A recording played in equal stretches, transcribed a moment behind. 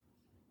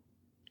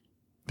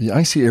The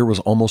icy air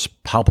was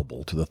almost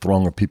palpable to the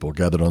throng of people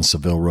gathered on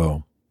Savile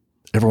Row.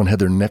 Everyone had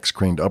their necks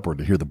craned upward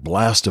to hear the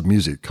blast of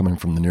music coming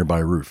from the nearby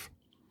roof.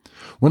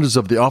 Windows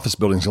of the office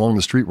buildings along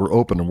the street were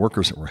open and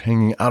workers were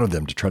hanging out of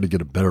them to try to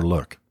get a better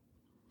look.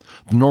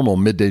 The normal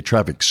midday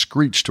traffic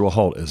screeched to a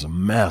halt as a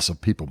mass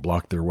of people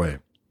blocked their way.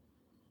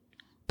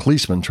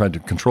 Policemen tried to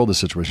control the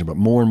situation, but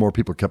more and more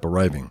people kept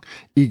arriving,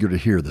 eager to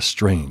hear the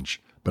strange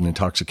but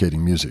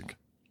intoxicating music.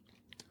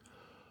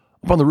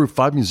 Up on the roof,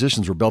 5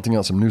 musicians were belting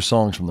out some new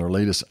songs from their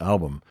latest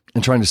album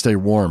and trying to stay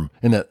warm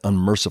in that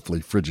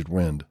unmercifully frigid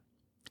wind.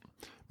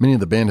 Many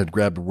of the band had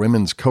grabbed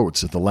women's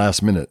coats at the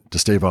last minute to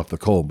stave off the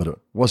cold, but it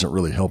wasn't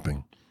really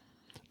helping.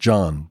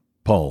 John,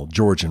 Paul,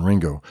 George, and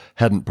Ringo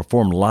hadn't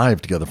performed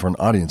live together for an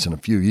audience in a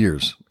few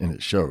years, and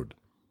it showed.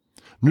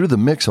 New to the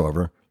mix,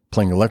 however,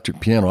 playing electric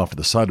piano off to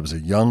the side was a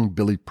young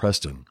Billy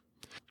Preston.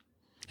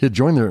 He had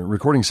joined their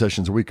recording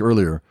sessions a week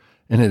earlier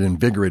and had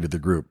invigorated the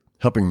group,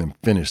 helping them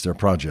finish their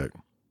project.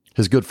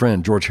 His good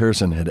friend, George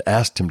Harrison, had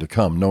asked him to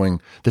come, knowing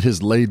that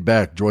his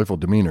laid-back, joyful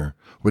demeanor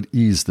would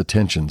ease the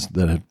tensions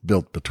that had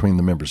built between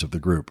the members of the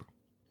group.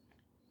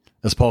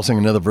 As Paul sang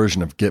another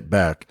version of Get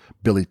Back,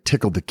 Billy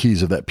tickled the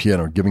keys of that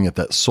piano, giving it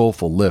that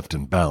soulful lift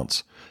and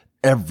bounce.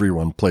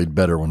 Everyone played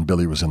better when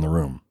Billy was in the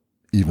room,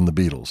 even the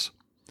Beatles.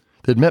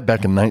 They'd met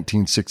back in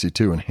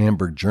 1962 in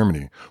Hamburg,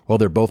 Germany, while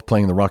they're both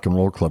playing the rock and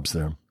roll clubs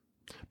there.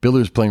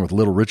 Billy was playing with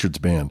Little Richard's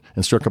band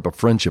and struck up a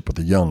friendship with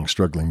the young,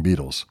 struggling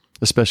Beatles,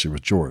 especially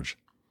with George.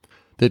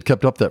 They'd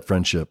kept up that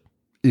friendship,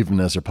 even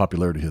as their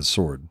popularity had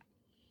soared.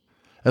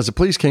 As the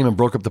police came and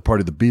broke up the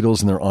party, the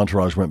Beatles and their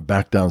entourage went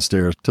back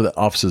downstairs to the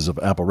offices of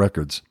Apple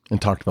Records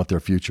and talked about their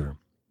future.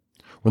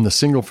 When the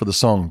single for the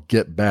song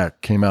Get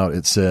Back came out,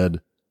 it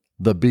said,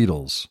 The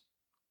Beatles,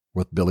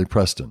 with Billy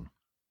Preston.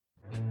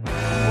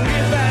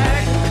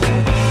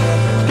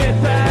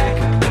 Get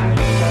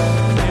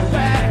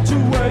back to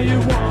where you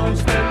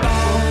once belonged.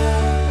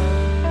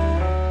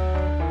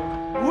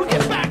 We'll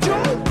get back,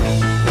 Joe.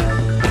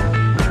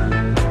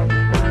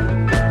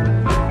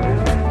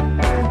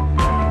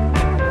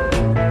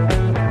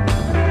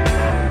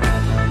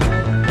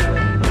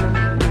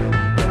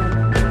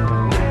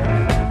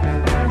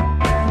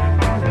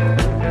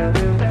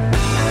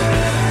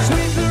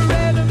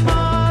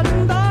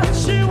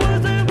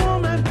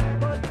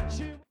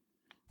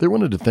 They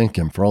wanted to thank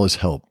him for all his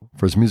help,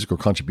 for his musical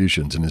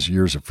contributions and his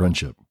years of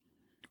friendship.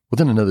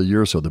 Within another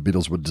year or so, the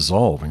Beatles would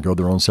dissolve and go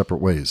their own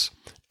separate ways.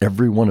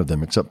 Every one of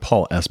them, except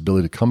Paul, asked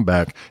Billy to come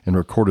back and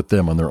record with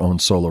them on their own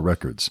solo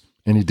records.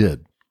 And he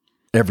did.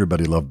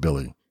 Everybody loved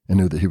Billy and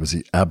knew that he was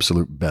the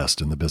absolute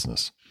best in the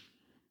business.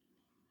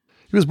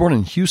 He was born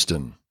in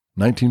Houston,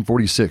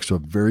 1946, to a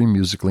very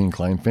musically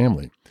inclined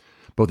family.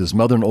 Both his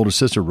mother and older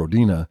sister,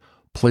 Rodina,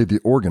 played the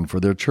organ for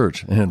their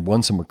church and had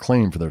won some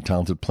acclaim for their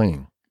talented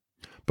playing.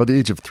 By the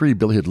age of 3,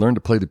 Billy had learned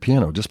to play the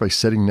piano just by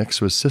sitting next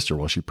to his sister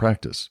while she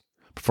practiced.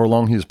 Before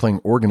long, he was playing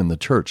organ in the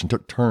church and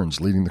took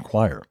turns leading the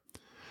choir.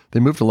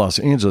 They moved to Los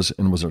Angeles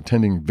and was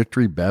attending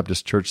Victory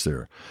Baptist Church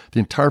there. The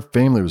entire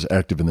family was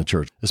active in the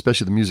church,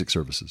 especially the music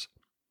services.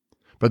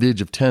 By the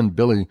age of 10,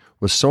 Billy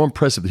was so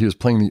impressive that he was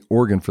playing the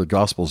organ for the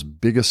gospel's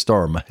biggest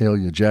star,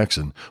 Mahalia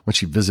Jackson, when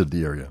she visited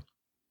the area.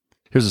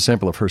 Here's a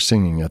sample of her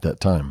singing at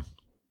that time.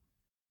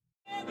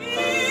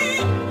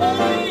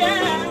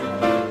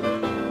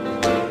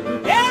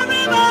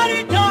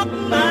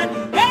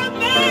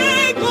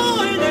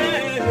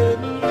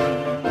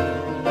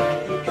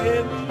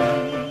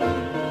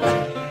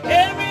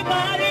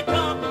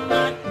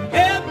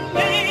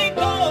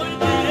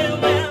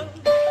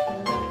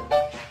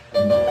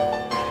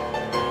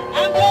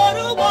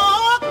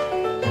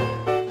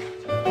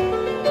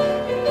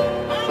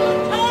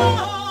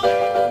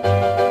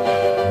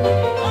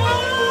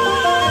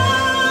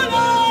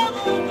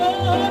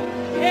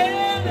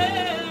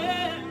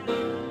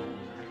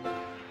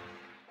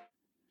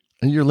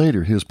 A year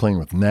later, he was playing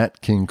with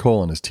Nat King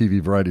Cole on his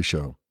TV variety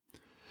show.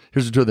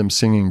 Here's the two of them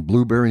singing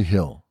Blueberry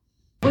Hill.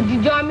 Would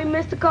you join me,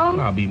 Mr.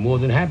 Cole? I'll be more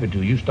than happy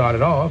to. You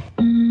started off.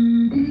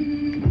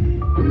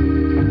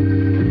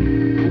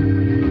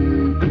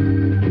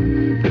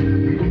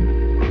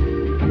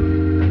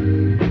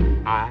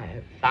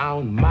 I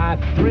found my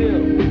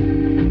thrill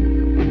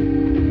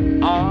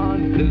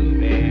on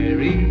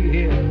Blueberry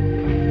Hill.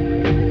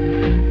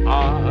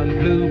 On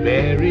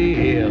Blueberry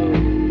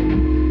Hill.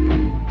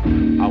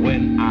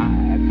 When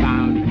I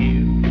found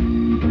you.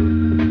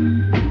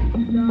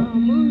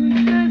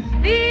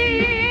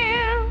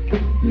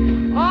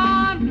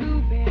 On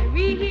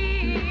Blueberry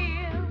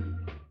Hill.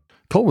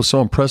 Cole was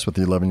so impressed with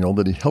the 11-year-old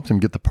that he helped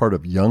him get the part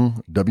of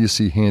young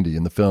W.C. Handy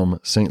in the film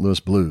St. Louis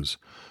Blues.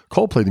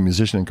 Cole played the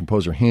musician and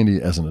composer Handy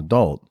as an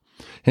adult.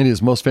 Handy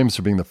is most famous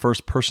for being the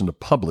first person to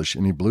publish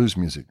any blues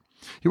music.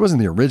 He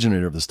wasn't the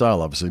originator of the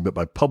style, obviously, but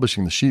by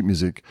publishing the sheet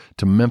music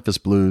to Memphis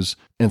Blues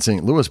and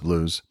St. Louis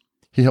Blues,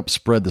 he helped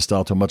spread the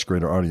style to a much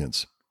greater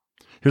audience.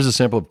 Here's a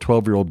sample of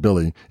 12-year-old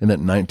Billy in that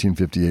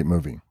 1958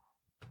 movie.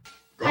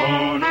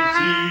 Gonna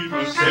see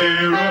Miss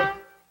Sarah.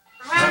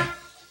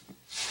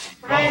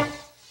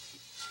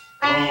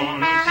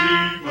 Gonna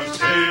see Miss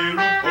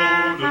Sarah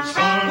for the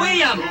sun.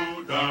 William!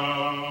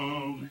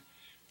 down.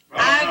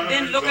 I've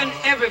been looking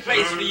every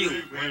place for you.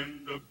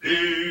 When the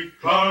big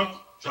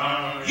clock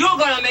chimes. You're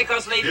gonna make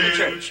us late for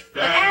church.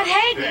 But Aunt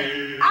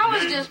Hagen, I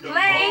was just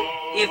playing.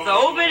 If the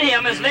open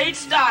hymn is late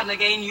starting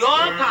again, your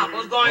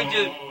papa's going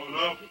to...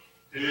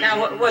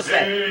 Now, what's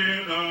that?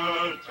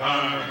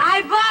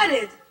 I bought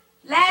it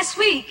last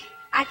week.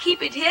 I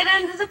keep it hid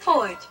under the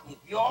porch. If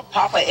your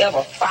papa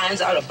ever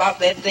finds out about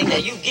that thing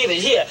that you give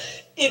it here,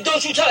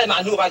 don't you tell him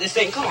I knew about this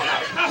thing. Come on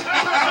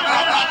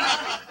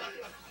out.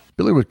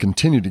 Billy would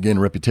continue to gain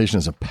a reputation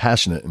as a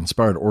passionate,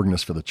 inspired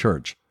organist for the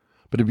church,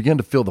 but he began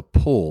to feel the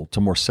pull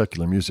to more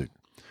secular music.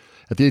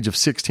 At the age of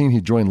 16,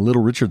 he joined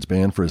Little Richard's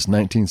band for his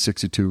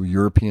 1962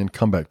 European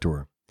comeback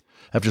tour.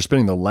 After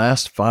spending the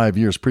last 5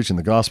 years preaching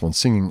the gospel and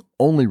singing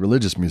only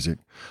religious music,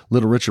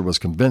 Little Richard was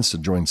convinced to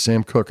join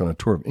Sam Cooke on a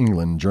tour of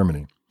England and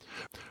Germany.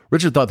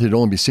 Richard thought he'd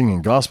only be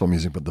singing gospel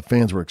music, but the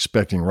fans were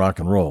expecting rock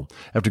and roll.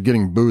 After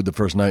getting booed the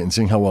first night and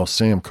seeing how well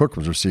Sam Cooke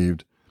was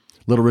received,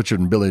 Little Richard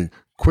and Billy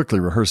quickly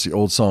rehearsed the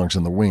old songs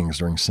in the wings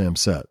during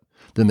Sam's set.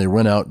 Then they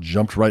went out,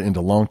 jumped right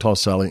into Long Tall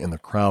Sally, and the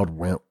crowd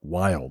went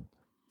wild.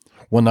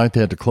 One night they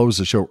had to close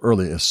the show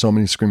early as so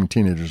many screaming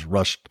teenagers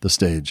rushed the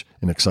stage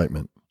in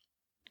excitement.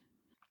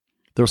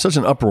 There was such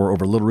an uproar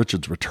over Little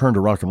Richard's return to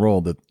rock and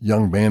roll that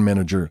young band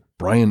manager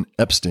Brian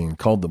Epstein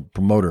called the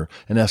promoter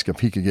and asked if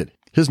he could get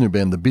his new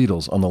band, the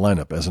Beatles, on the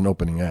lineup as an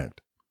opening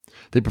act.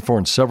 They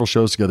performed several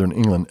shows together in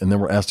England and then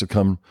were asked to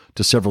come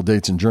to several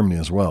dates in Germany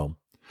as well.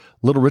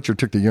 Little Richard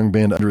took the young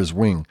band under his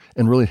wing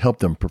and really helped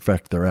them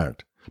perfect their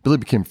act. Billy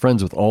became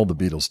friends with all the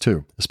Beatles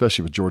too,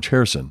 especially with George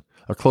Harrison,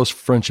 a close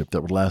friendship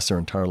that would last their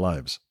entire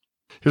lives.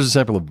 Here's a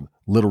sample of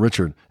Little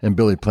Richard and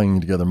Billy playing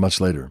together much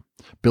later.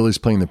 Billy's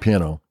playing the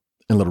piano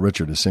and Little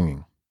Richard is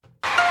singing.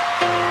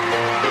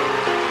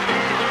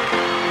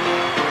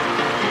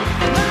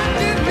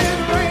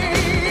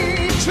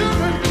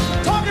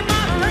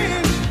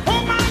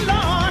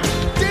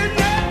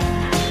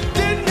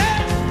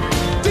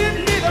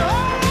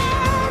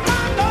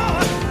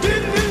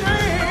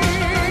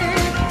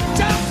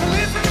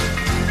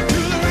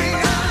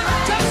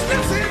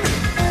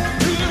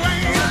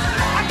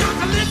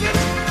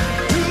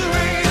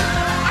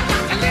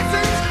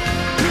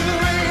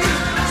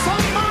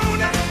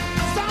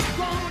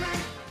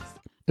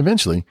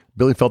 Eventually,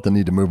 Billy felt the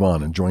need to move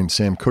on and joined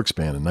Sam Cooke's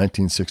band in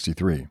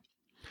 1963.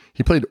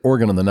 He played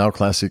organ on the now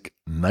classic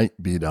Night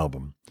Beat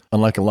album.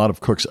 Unlike a lot of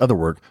Cooke's other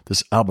work,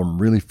 this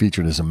album really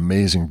featured his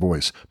amazing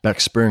voice,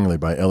 backed sparingly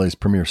by LA's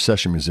premier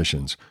session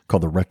musicians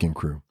called the Wrecking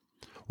Crew.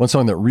 One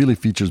song that really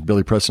features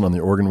Billy Preston on the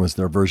organ was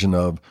their version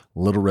of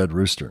Little Red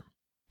Rooster.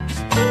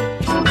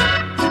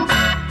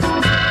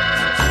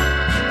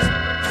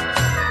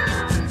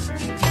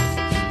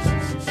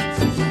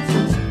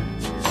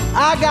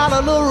 I got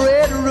a little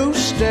red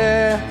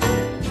rooster,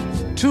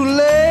 too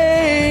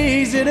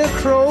lazy to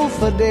crow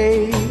for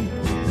day.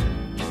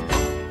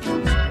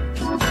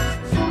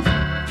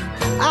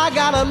 I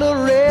got a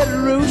little red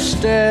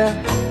rooster,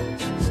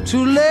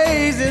 too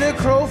lazy to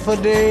crow for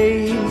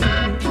day.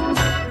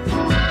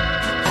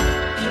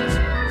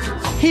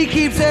 He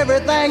keeps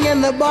everything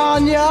in the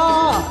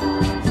barnyard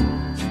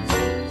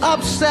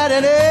upset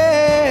in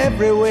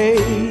every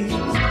way.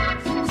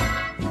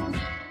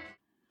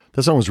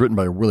 That song was written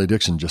by Willie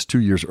Dixon just 2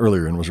 years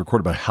earlier and was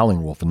recorded by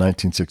Howling Wolf in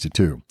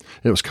 1962.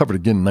 It was covered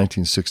again in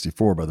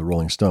 1964 by the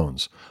Rolling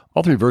Stones.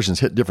 All three versions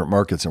hit different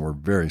markets and were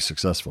very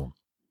successful.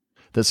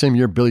 That same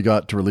year, Billy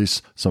got to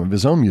release some of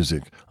his own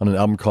music on an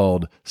album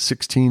called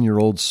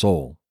 16-Year-Old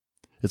Soul.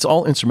 It's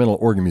all instrumental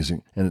organ music,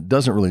 and it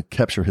doesn't really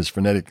capture his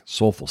frenetic,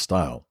 soulful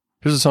style.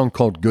 Here's a song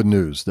called Good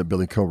News that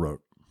Billy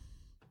co-wrote.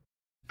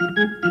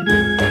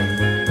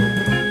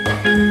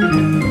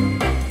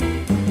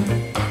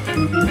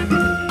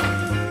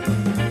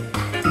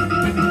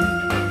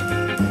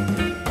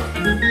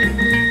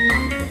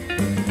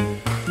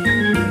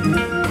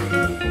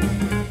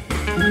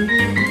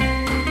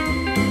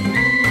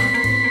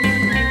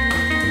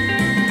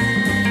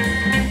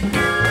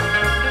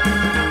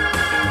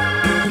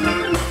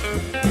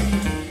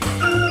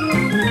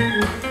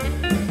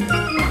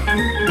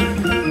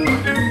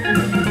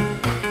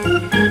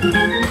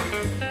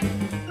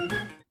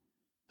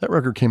 That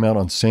record came out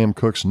on Sam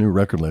Cooke's new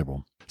record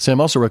label.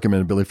 Sam also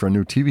recommended Billy for a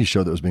new TV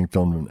show that was being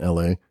filmed in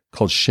L.A.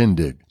 called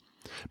Shindig.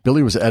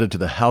 Billy was added to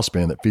the house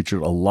band that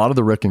featured a lot of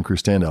the Wrecking Crew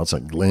standouts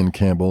like Glenn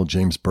Campbell,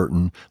 James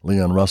Burton,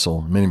 Leon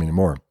Russell, and many, many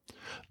more.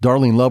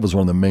 Darlene Love was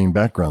one of the main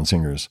background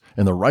singers,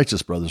 and the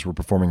Righteous Brothers were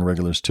performing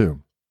regulars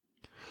too.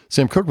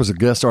 Sam Cooke was a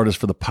guest artist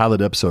for the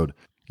pilot episode,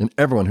 and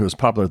everyone who was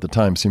popular at the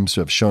time seems to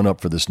have shown up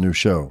for this new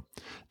show.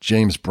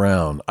 James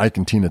Brown, Ike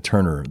and Tina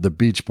Turner, the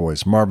Beach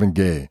Boys, Marvin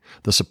Gaye,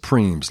 the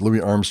Supremes, Louis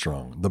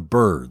Armstrong, the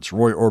Byrds,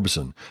 Roy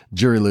Orbison,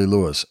 Jerry Lee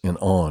Lewis, and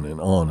on and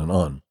on and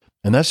on.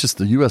 And that's just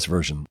the U.S.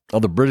 version.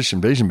 All the British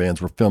invasion bands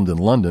were filmed in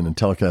London and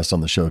telecast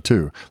on the show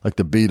too, like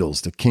the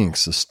Beatles, the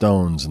Kinks, the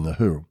Stones, and the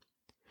Who.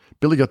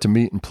 Billy got to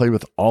meet and play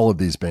with all of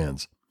these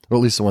bands, or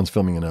at least the ones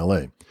filming in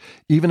L.A.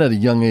 Even at a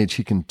young age,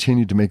 he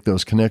continued to make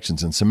those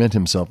connections and cement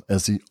himself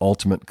as the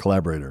ultimate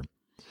collaborator.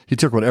 He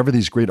took whatever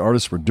these great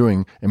artists were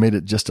doing and made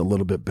it just a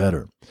little bit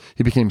better.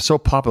 He became so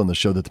popular on the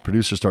show that the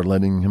producer started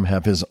letting him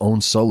have his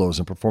own solos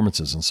and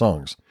performances and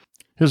songs.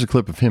 Here's a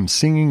clip of him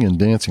singing and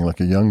dancing like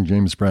a young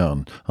James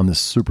Brown on this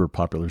super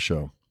popular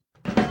show.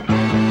 I'm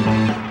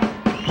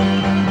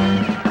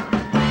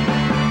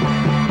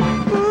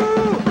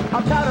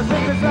tired of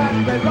singing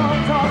songs, they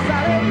long tall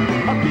Sally.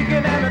 I'm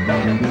peeking and a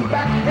dumping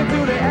back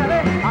into the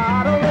alley.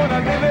 I don't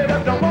wanna give it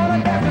up, don't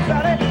wanna dance with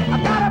Sally.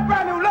 I got a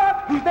brand new love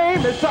whose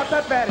name is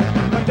Chocolate Fanny.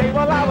 One day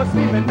while I was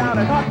sleeping down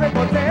at Heartbreak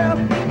Hotel,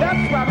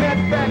 that's where I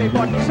met Fanny,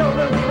 but she showed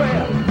her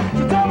well.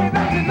 She told me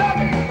that she loved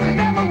me, she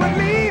never would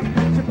leave.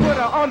 She put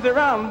her arms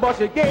around, but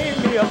she gave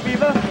me a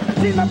fever.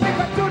 She's my big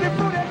tutti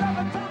frutti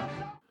lover.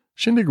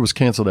 Shindig was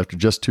canceled after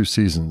just 2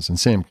 seasons, and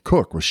Sam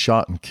Cooke was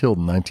shot and killed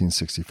in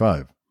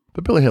 1965.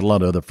 But Billy had a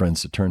lot of other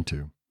friends to turn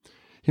to.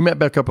 He met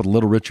back up with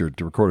Little Richard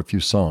to record a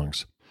few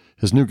songs.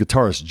 His new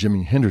guitarist,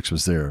 Jimi Hendrix,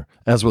 was there,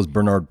 as was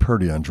Bernard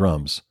Purdie on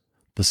drums.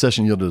 The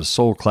session yielded a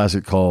soul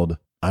classic called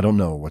I Don't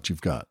Know What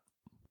You've Got.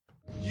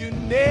 You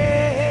never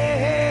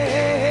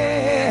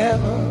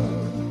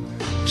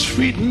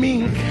treat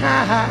me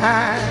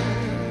kind.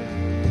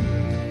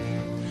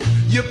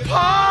 You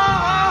party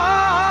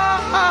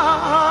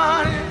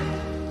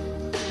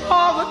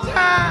all the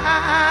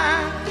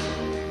time.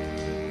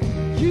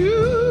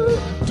 You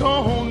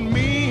don't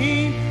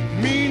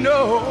mean me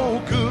no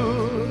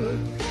good.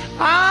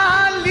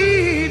 I'll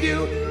leave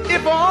you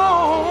if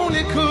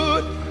only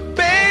could.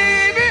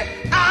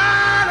 Baby,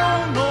 I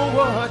don't know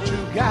what you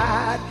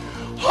got.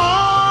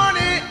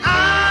 Honey,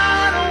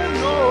 I don't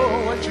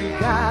know what you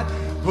got,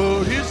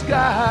 but it's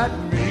got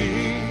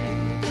me.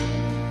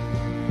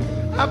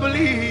 I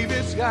believe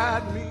it's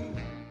got me.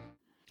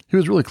 He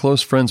was really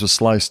close friends with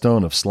Sly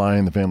Stone of Sly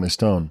and the Family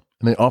Stone,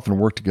 and they often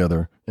worked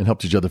together and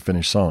helped each other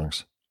finish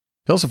songs.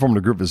 He also formed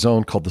a group of his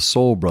own called the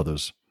Soul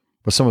Brothers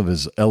with some of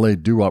his LA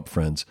doo-wop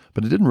friends,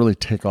 but it didn't really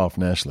take off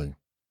nationally.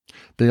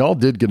 They all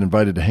did get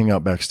invited to hang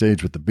out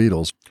backstage with the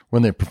Beatles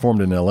when they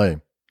performed in LA.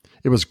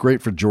 It was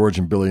great for George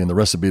and Billy and the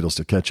rest of the Beatles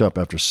to catch up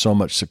after so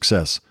much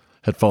success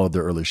had followed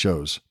their early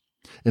shows.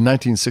 In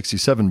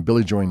 1967,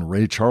 Billy joined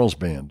Ray Charles'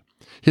 band.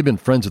 He'd been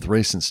friends with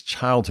Ray since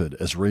childhood,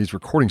 as Ray's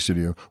recording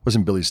studio was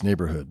in Billy's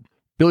neighborhood.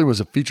 Billy was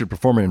a featured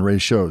performer in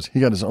Ray's shows. He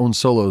got his own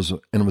solos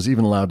and was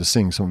even allowed to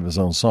sing some of his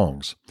own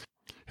songs.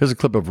 Here's a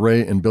clip of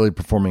Ray and Billy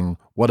performing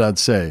What I'd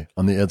Say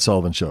on The Ed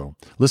Sullivan Show.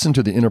 Listen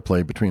to the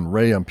interplay between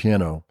Ray on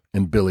piano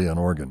and Billy on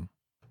organ.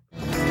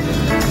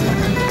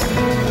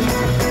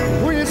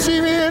 When you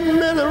see me in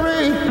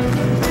misery,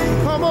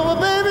 come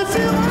over, baby,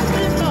 see my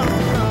feet. It's all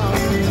right.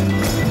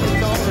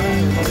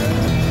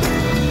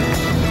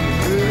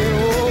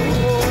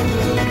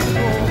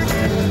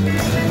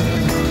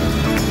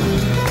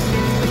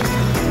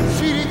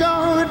 She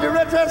gone with the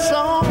retro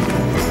song.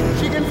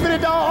 She can fit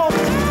it all.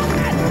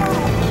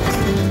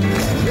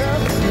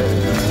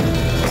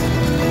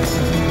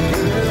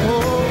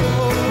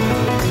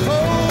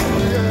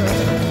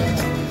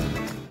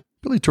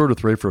 Billy toured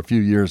with Ray for a few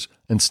years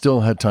and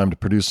still had time to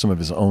produce some of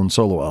his own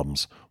solo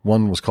albums.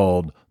 One was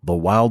called The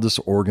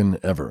Wildest Organ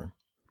Ever.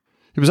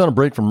 He was on a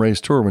break from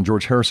Ray's tour when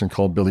George Harrison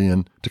called Billy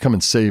in to come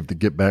and save the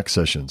Get Back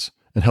sessions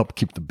and help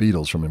keep the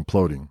Beatles from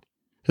imploding.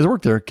 His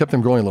work there kept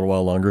them going a little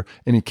while longer,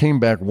 and he came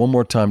back one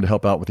more time to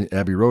help out with the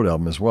Abbey Road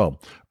album as well,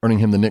 earning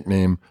him the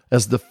nickname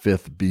as the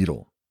Fifth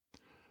Beatle.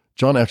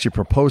 John actually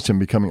proposed him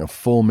becoming a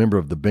full member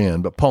of the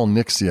band, but Paul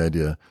nixed the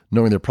idea,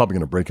 knowing they're probably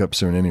going to break up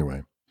soon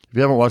anyway. If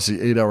you haven't watched the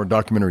 8-hour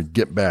documentary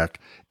Get Back,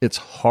 it's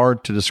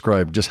hard to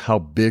describe just how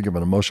big of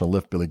an emotional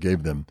lift Billy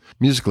gave them.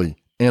 Musically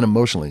and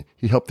emotionally,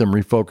 he helped them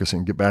refocus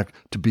and get back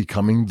to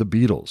becoming the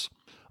Beatles.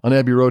 On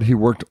Abbey Road, he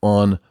worked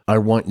on I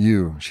Want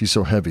You, She's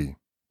So Heavy,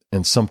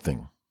 and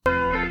Something.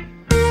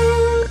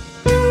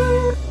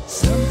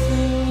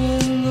 Something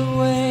in the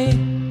way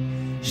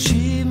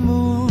she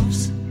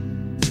moves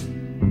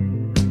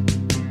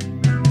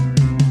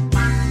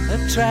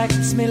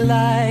attracts me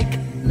like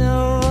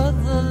no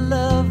other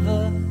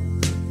lover.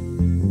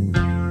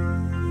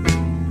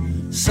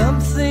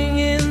 Something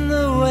in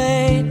the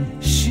way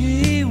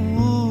she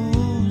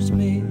woos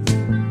me.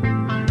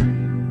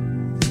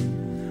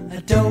 I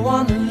don't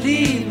want to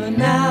leave her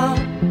now.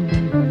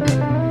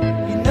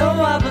 You know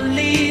I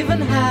believe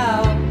in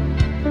how.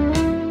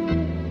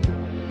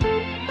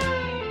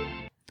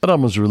 That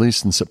album was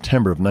released in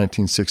September of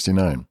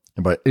 1969,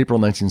 and by April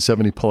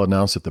 1970, Paul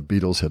announced that the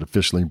Beatles had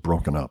officially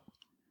broken up.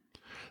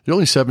 The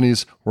early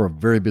 70s were a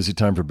very busy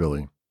time for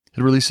Billy.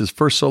 He released his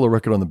first solo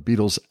record on the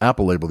Beatles'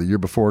 Apple label the year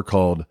before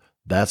called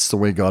That's the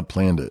Way God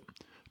Planned It.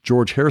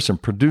 George Harrison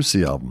produced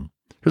the album.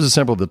 Here's a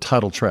sample of the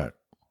title track.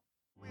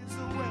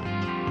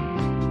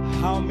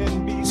 How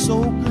men be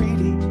so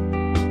greedy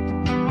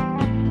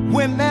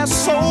when there's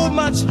so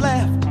much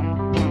left.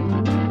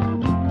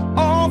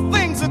 All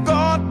things are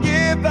God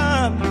given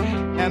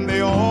and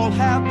they all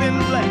have been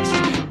blessed.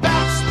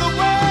 That's the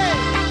way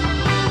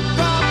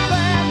God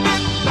planned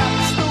it.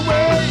 That's the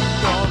way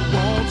God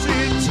wants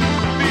it to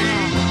be.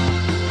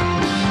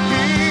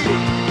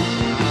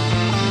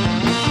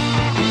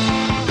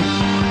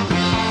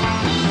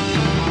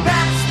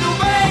 That's the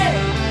way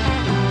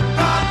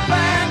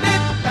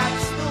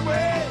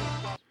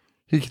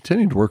He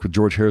continued to work with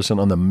George Harrison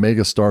on the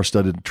mega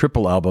star-studded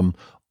triple album,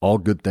 All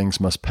Good Things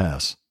Must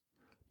Pass.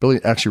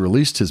 Billy actually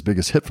released his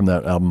biggest hit from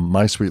that album,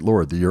 My Sweet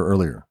Lord, the year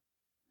earlier.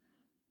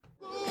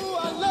 Ooh,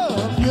 I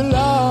love you,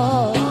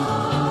 Lord,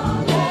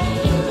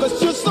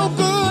 'cause you're so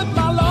good,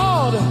 my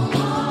Lord.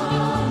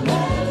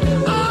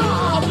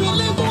 I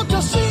really want to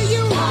see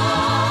you.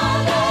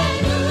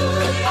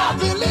 I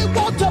really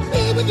want to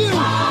be with you.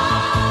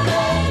 I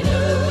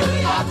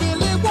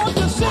really want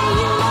to see you,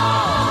 Lord.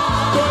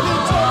 But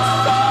it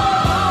takes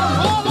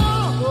time. Oh,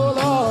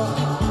 Lord,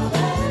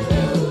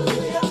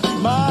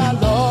 my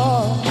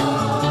Lord.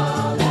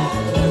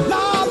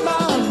 Lord,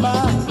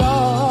 my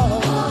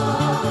Lord.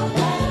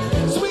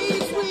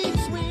 Sweet, sweet,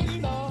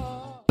 sweet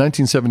Lord. In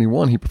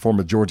 1971, he performed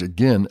with George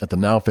again at the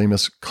now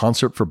famous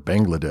Concert for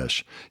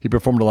Bangladesh. He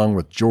performed along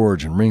with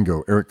George and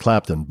Ringo, Eric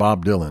Clapton,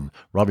 Bob Dylan,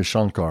 Ravi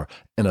Shankar,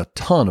 and a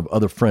ton of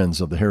other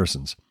friends of the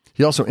Harrisons.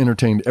 He also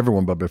entertained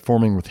everyone by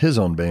performing with his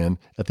own band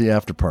at the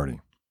after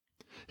party.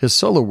 His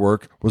solo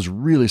work was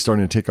really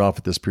starting to take off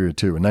at this period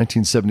too. In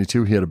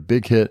 1972, he had a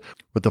big hit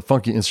with the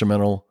funky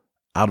instrumental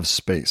Out of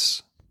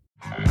Space.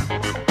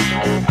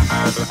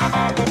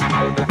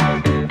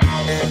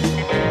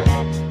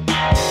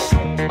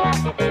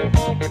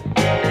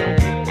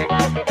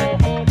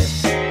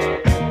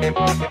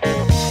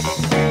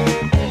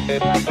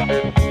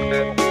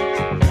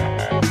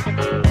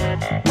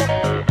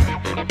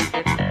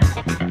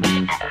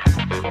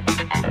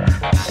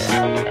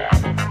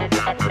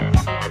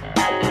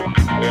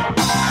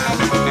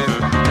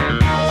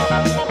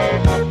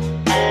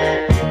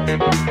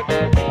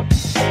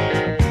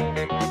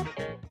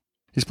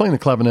 He's playing the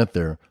clavinet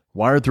there,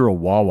 wired through a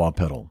wah-wah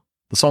pedal.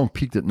 The song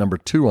peaked at number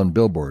 2 on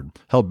Billboard,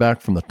 held back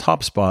from the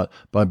top spot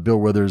by Bill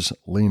Withers'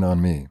 Lean on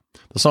Me.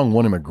 The song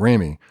won him a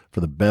Grammy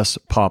for the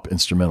Best Pop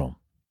Instrumental.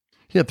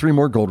 He had 3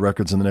 more gold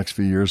records in the next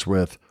few years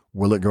with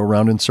Will It Go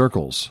Round in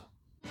Circles?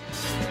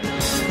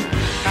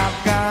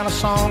 I've got a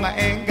song, I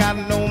ain't got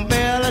no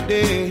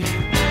melody.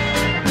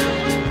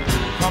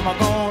 I'm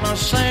gonna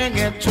sing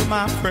it to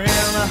my friend.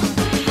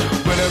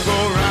 Will it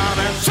go round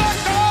in circles?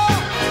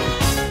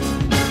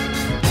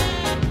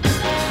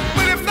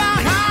 Will it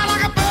fly high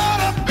like a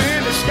bird up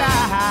in the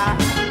sky?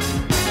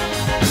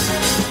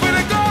 Will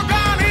it go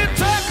round in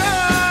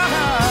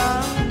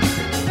circles?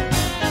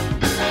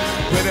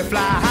 Will it fly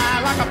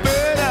high like a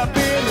bird up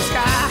in the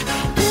sky?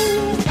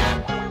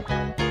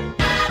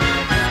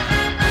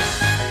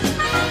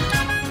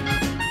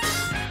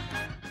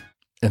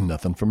 And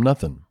Nothing from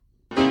Nothing.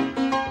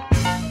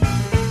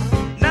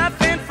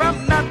 Nothing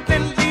from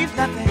nothing leaves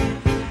nothing.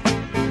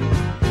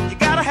 You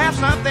gotta have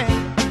something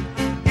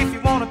if you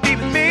wanna be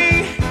with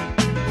me.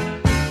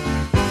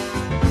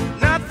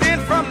 Nothing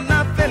from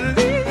nothing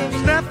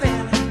leaves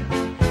nothing.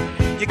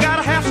 You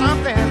gotta have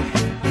something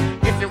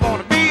if you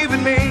wanna be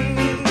with me.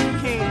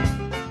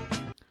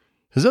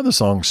 His other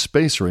song,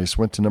 Space Race,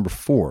 went to number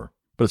 4,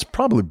 but it's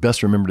probably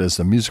best remembered as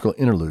the musical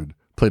interlude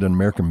played on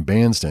American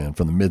Bandstand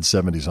from the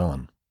mid-70s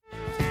on.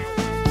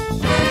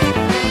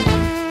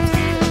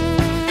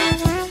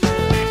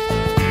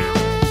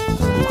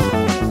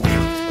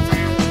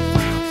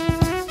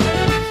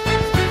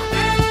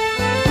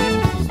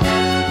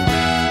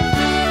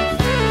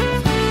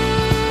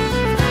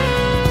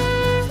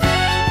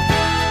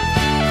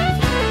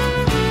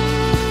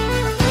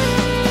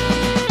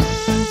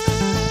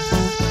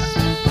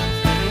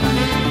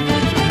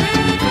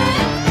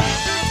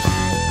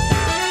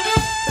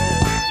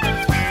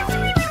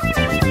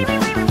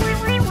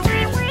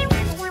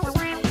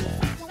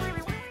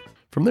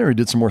 From there, he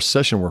did some more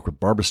session work with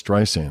Barbra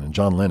Streisand and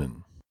John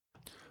Lennon.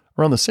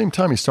 Around the same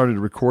time, he started to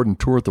record and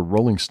tour with the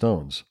Rolling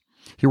Stones.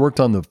 He worked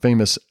on the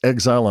famous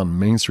Exile on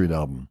Main Street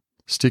album,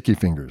 Sticky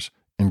Fingers,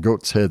 and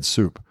Goat's Head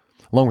Soup,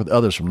 along with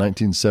others from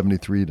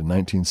 1973 to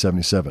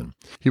 1977.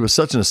 He was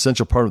such an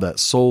essential part of that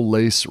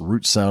soul-lace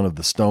root sound of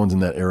the Stones in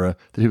that era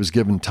that he was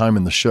given time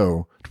in the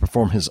show to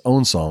perform his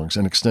own songs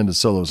and extended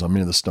solos on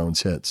many of the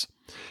Stones' hits.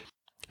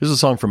 Here's a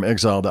song from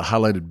Exile that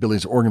highlighted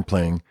Billy's organ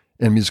playing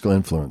and musical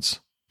influence.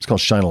 It's called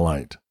Shine a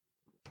Light.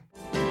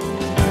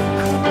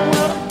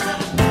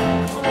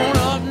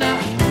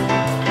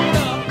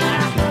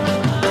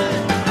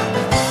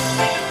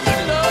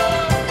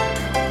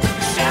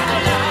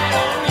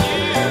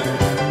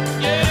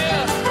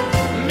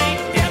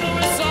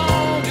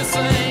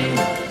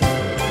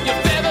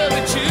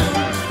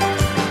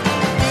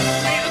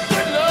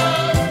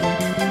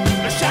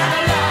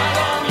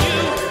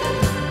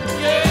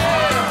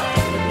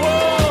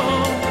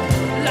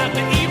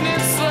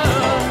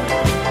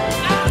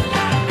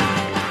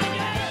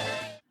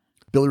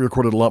 Billy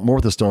recorded a lot more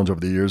with the Stones over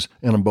the years,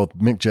 and on both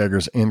Mick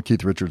Jagger's and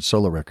Keith Richards'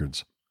 solo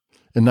records.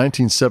 In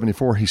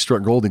 1974, he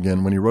struck gold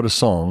again when he wrote a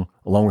song,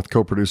 along with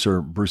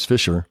co-producer Bruce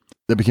Fisher,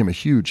 that became a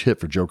huge hit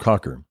for Joe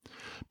Cocker.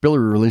 Billy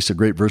released a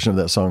great version of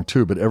that song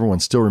too, but everyone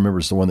still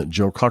remembers the one that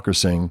Joe Cocker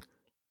sang.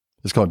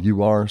 It's called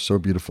You Are So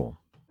Beautiful.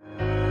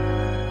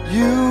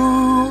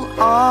 You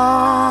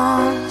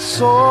are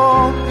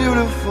so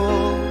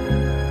beautiful.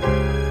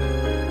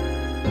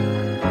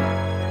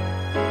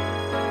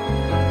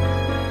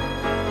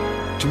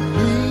 To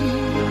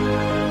me,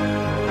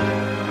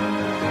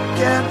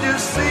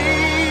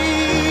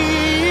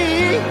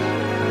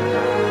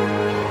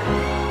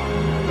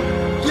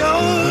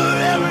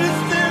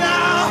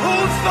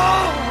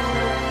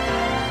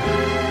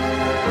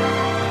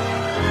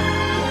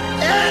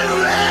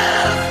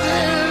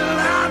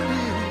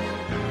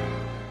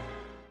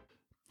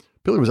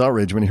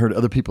 outraged when he heard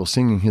other people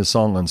singing his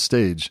song on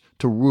stage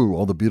to woo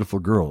all the beautiful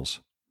girls.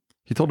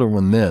 He told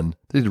everyone then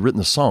that he'd written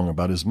a song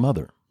about his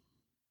mother.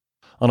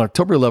 On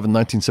October 11,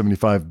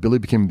 1975, Billy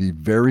became the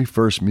very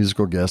first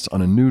musical guest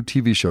on a new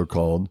TV show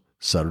called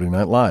Saturday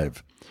Night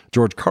Live.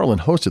 George Carlin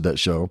hosted that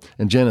show,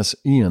 and Janice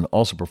Ian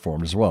also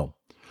performed as well.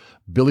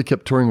 Billy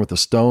kept touring with the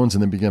Stones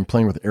and then began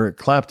playing with Eric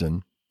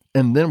Clapton,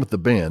 and then with the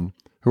band,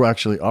 who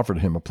actually offered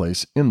him a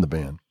place in the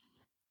band.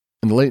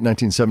 In the late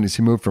 1970s,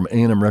 he moved from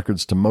A&M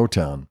Records to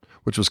Motown,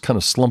 which was kind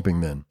of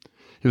slumping then.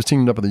 He was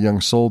teamed up with a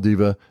young soul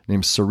diva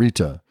named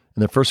Sarita,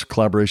 and their first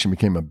collaboration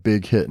became a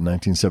big hit in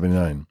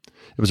 1979.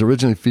 It was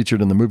originally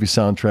featured in the movie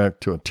soundtrack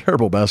to a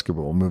terrible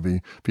basketball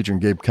movie featuring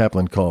Gabe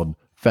Kaplan called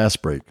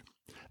Fast Break.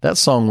 That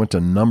song went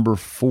to number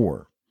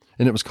 4,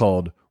 and it was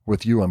called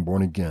With You I'm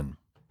Born Again.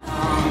 Show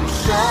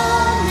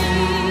me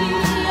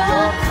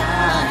your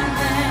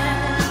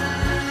kindness.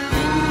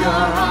 In your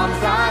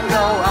arms I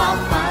know I'll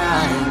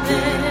find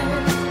it.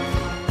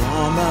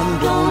 Woman,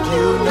 don't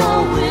you know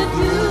with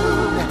you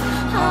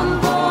I'm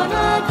born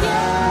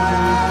again.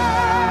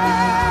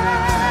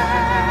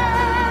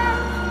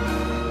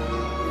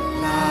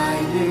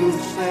 Lying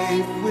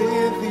safe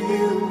with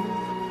you,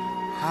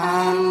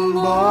 I'm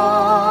born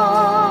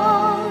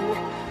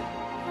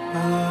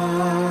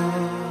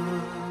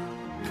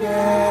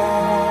again.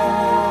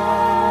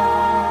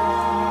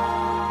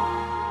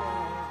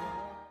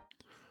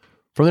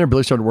 From there,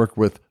 Billy started work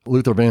with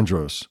Luther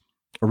Vandross,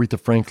 Aretha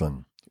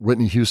Franklin,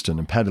 Whitney Houston,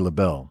 and Patti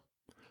LaBelle.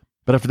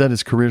 But after that,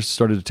 his career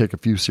started to take a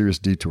few serious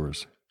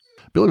detours.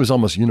 Billy was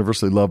almost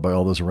universally loved by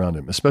all those around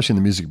him, especially in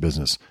the music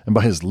business, and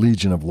by his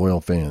legion of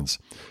loyal fans.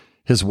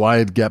 His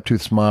wide,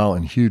 gap-toothed smile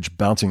and huge,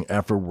 bouncing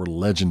afro were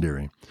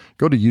legendary.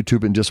 Go to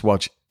YouTube and just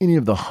watch any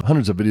of the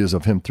hundreds of videos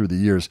of him through the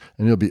years,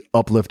 and you'll be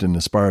uplifted and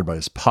inspired by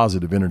his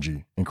positive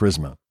energy and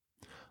charisma.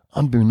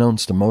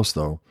 Unbeknownst to most,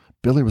 though,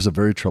 Billy was a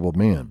very troubled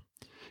man.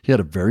 He had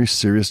a very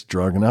serious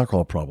drug and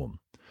alcohol problem.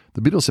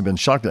 The Beatles had been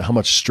shocked at how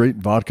much straight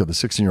vodka the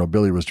 16-year-old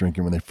Billy was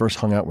drinking when they first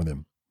hung out with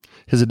him.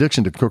 His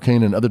addiction to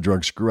cocaine and other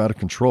drugs grew out of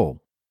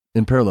control,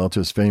 in parallel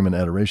to his fame and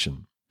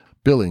adoration.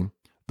 Billy,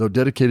 though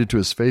dedicated to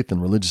his faith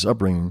and religious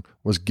upbringing,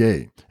 was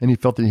gay, and he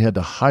felt that he had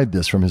to hide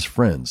this from his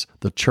friends,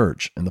 the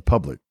church, and the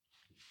public.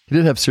 He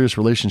did have serious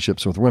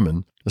relationships with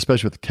women,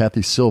 especially with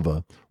Kathy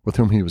Silva, with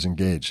whom he was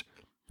engaged.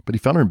 But he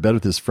found her in bed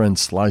with his friend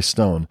Sly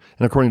Stone,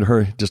 and according to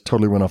her, he just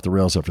totally went off the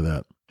rails after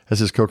that. As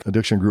his coke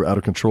addiction grew out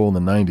of control in the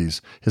 90s,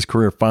 his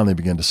career finally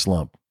began to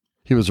slump.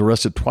 He was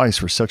arrested twice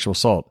for sexual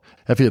assault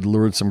after he had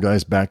lured some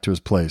guys back to his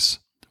place.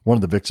 One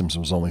of the victims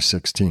was only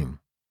 16.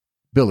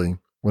 Billy,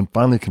 when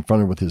finally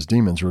confronted with his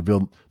demons,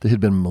 revealed that he had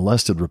been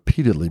molested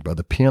repeatedly by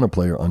the piano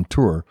player on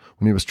tour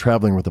when he was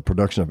traveling with the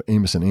production of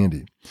Amos and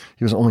Andy.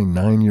 He was only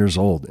 9 years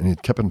old, and he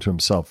had kept him to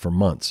himself for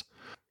months.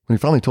 When he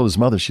finally told his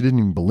mother, she didn't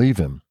even believe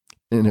him,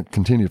 and it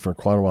continued for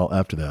quite a while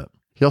after that.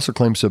 He also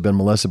claims to have been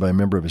molested by a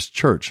member of his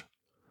church,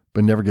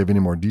 but never gave any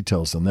more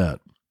details than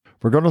that.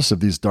 Regardless of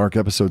these dark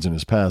episodes in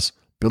his past,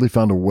 Billy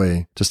found a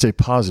way to stay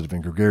positive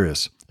and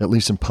gregarious, at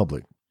least in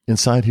public.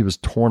 Inside, he was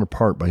torn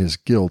apart by his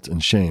guilt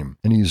and shame,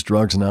 and he used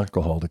drugs and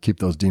alcohol to keep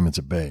those demons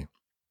at bay.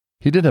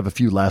 He did have a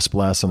few last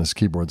blasts on his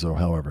keyboards, though,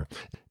 however.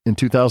 In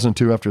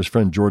 2002, after his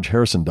friend George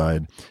Harrison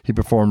died, he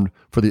performed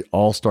for the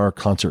All-Star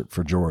Concert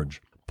for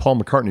George. Paul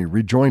McCartney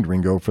rejoined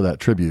Ringo for that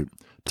tribute.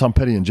 Tom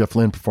Petty and Jeff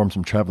Lynne performed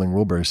some Traveling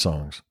Wilburys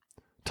songs.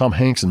 Tom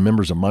Hanks and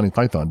members of Monty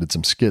Python did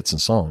some skits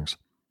and songs.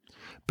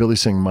 Billy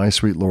sang My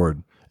Sweet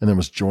Lord, and then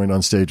was joined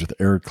on stage with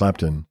Eric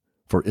Clapton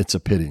for It's a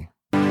Pity.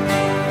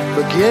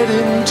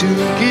 Forgetting to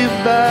give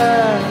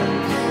back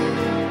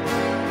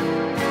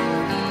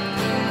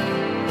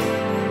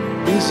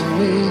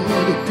isn't it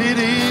a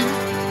pity?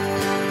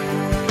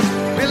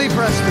 Billy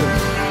Preston.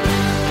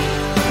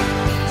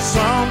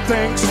 Some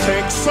things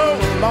take so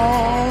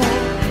long,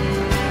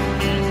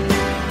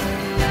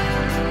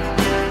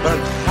 but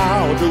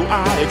how do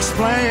I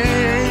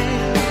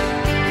explain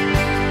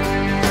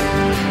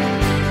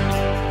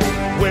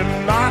when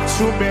not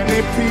too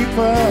many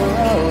people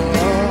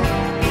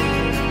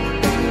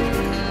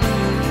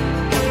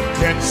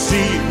can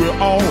see we're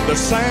all the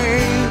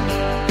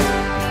same?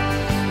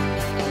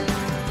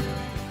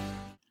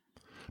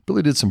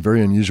 Billy did some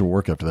very unusual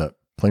work after that,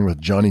 playing with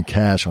Johnny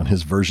Cash on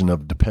his version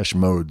of Depeche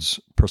Mode's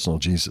Personal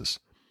Jesus.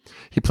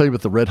 He played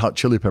with the Red Hot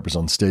Chili Peppers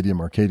on Stadium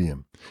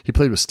Arcadium. He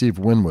played with Steve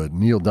Winwood,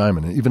 Neil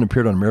Diamond, and even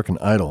appeared on American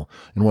Idol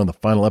in one of the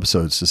final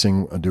episodes to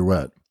sing a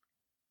duet.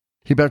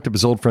 He backed up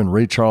his old friend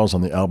Ray Charles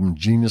on the album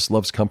Genius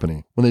Loves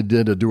Company when they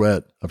did a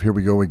duet of Here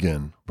We Go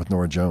Again with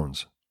Norah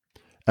Jones.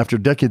 After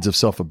decades of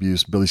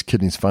self-abuse, Billy's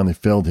kidneys finally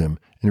failed him,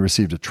 and he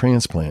received a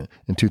transplant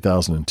in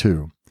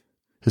 2002.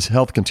 His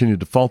health continued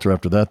to falter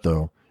after that,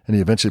 though, and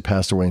he eventually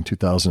passed away in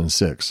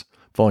 2006,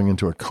 falling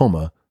into a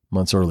coma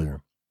months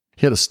earlier.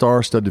 He had a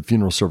star-studded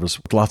funeral service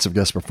with lots of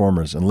guest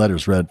performers and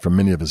letters read from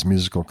many of his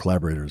musical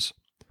collaborators.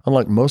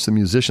 Unlike most of the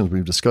musicians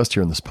we've discussed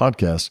here in this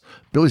podcast,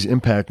 Billy's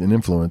impact and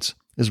influence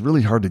is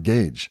really hard to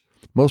gauge.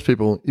 Most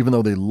people, even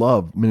though they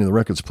love many of the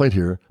records played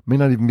here, may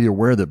not even be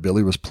aware that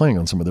Billy was playing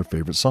on some of their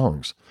favorite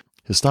songs.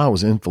 His style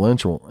was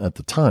influential at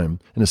the time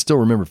and is still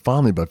remembered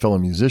fondly by fellow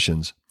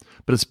musicians,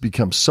 but it's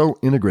become so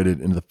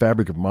integrated into the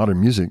fabric of modern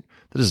music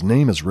that his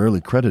name is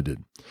rarely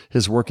credited.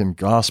 His work in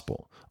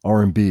gospel,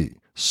 R&B,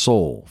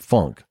 soul,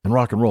 funk, and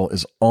rock and roll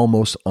is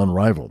almost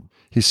unrivaled.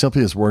 He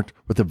simply has worked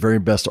with the very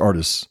best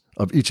artists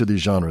of each of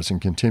these genres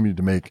and continued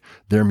to make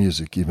their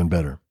music even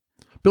better.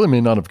 Billy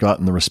may not have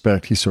gotten the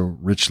respect he so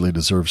richly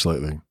deserves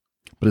lately,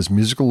 but his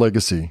musical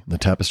legacy in the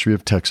tapestry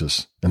of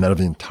Texas and that of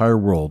the entire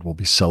world will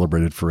be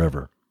celebrated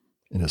forever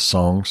in his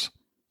songs,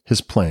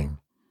 his playing,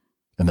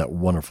 and that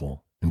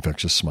wonderful,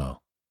 infectious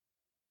smile.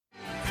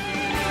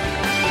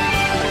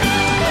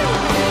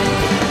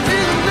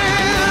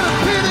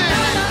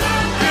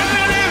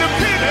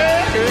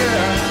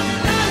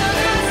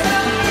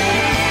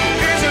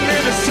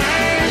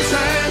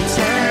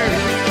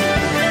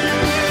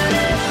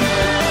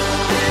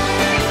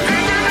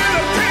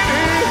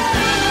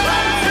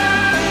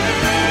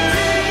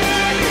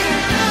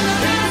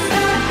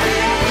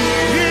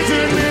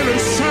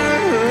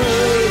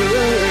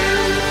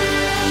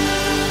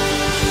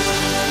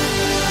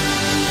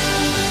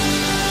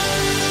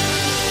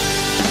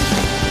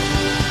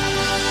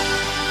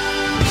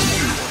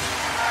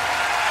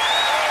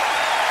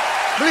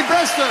 Billy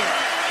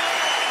Preston.